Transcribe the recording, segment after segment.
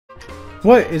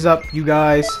What is up, you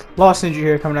guys? Lost Ninja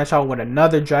here, coming at y'all with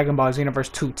another Dragon Ball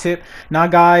Xenoverse 2 tip. Now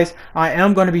guys, I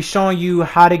am going to be showing you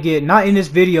how to get, not in this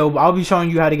video, but I'll be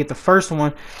showing you how to get the first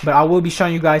one, but I will be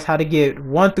showing you guys how to get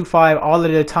 1 through 5 all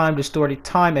of the distorted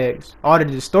time eggs. All the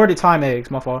distorted time eggs,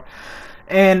 my fault.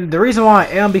 And the reason why I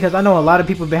am, because I know a lot of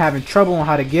people have been having trouble on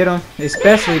how to get them,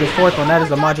 especially the fourth one, that is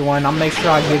the module one. I'm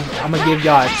gonna give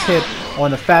y'all a tip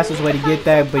on the fastest way to get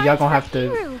that, but y'all gonna have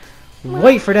to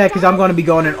wait for that because I'm going to be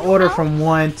going in order from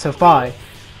 1 to 5.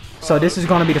 So this is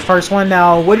going to be the first one.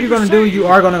 Now what you're going to do, you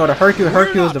are going to go to Hercule.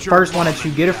 Hercule is the first one that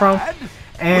you get it from,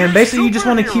 and basically you just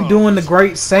want to keep doing the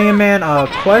Great Saiyaman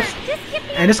quest,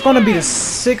 and it's going to be the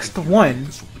 6th one.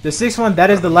 The 6th one,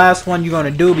 that is the last one you're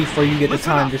going to do before you get the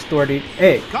time distorted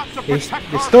egg. It's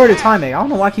distorted time egg. I don't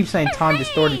know why I keep saying time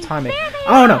distorted time egg.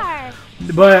 I don't know.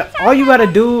 But all you gotta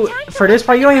do for this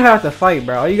part, you don't even have to fight,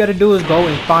 bro. All you gotta do is go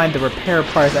and find the repair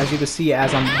parts, as you can see,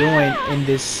 as I'm doing in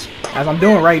this, as I'm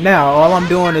doing right now. All I'm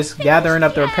doing is gathering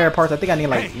up the repair parts. I think I need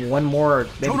like one more, or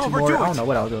maybe 2 more. I don't know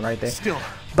what I was doing right there.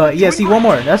 But yeah, see, one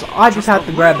more. That's I just have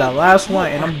to grab that last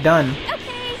one, and I'm done.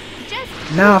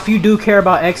 Now, if you do care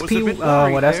about XP,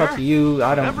 well, that's up to you.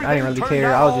 I didn't really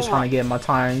care. I was just trying to get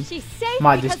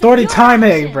my distorted time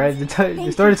egg, bro.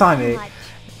 Distorted time egg.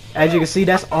 As you can see,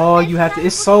 that's all you have to.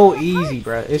 It's so easy,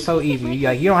 bro. It's so easy.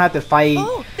 You don't have to fight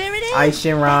Ice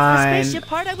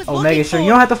Shinran, Omega Sure. You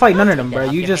don't have to fight none of them, bro.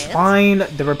 You just find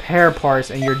the repair parts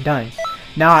and you're done.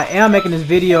 Now I am making this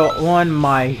video on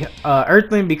my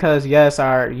Earthling because yes,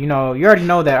 you already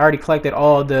know that I already collected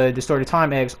all the distorted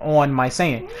time eggs on my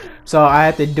Saiyan. So I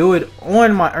had to do it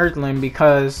on my Earthling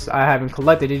because I haven't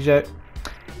collected it yet.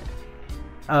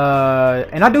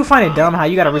 And I do find it dumb how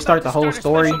you gotta restart the whole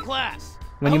story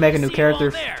when you make a new character.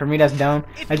 For me, that's dumb.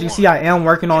 As you see, I am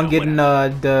working on getting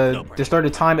the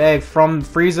distorted time egg from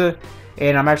Frieza,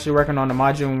 and I'm actually working on the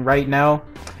module right now.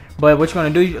 But what you're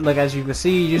gonna do, like as you can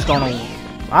see, you're just gonna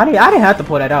I didn't have to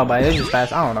pull that out, but it's just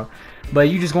fast. I don't know. But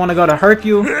you just want to go to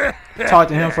Hercule, talk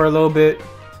to him for a little bit.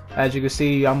 As you can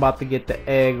see, I'm about to get the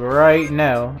egg right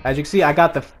now. As you can see, I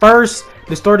got the first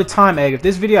distorted time egg. If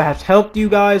this video has helped you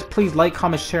guys, please like,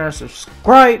 comment, share, and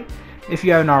subscribe. If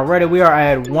you haven't already, we are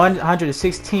at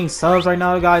 116 subs right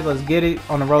now, guys. Let's get it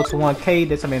on the road to 1K.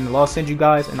 That's something the Lost sent you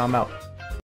guys, and I'm out.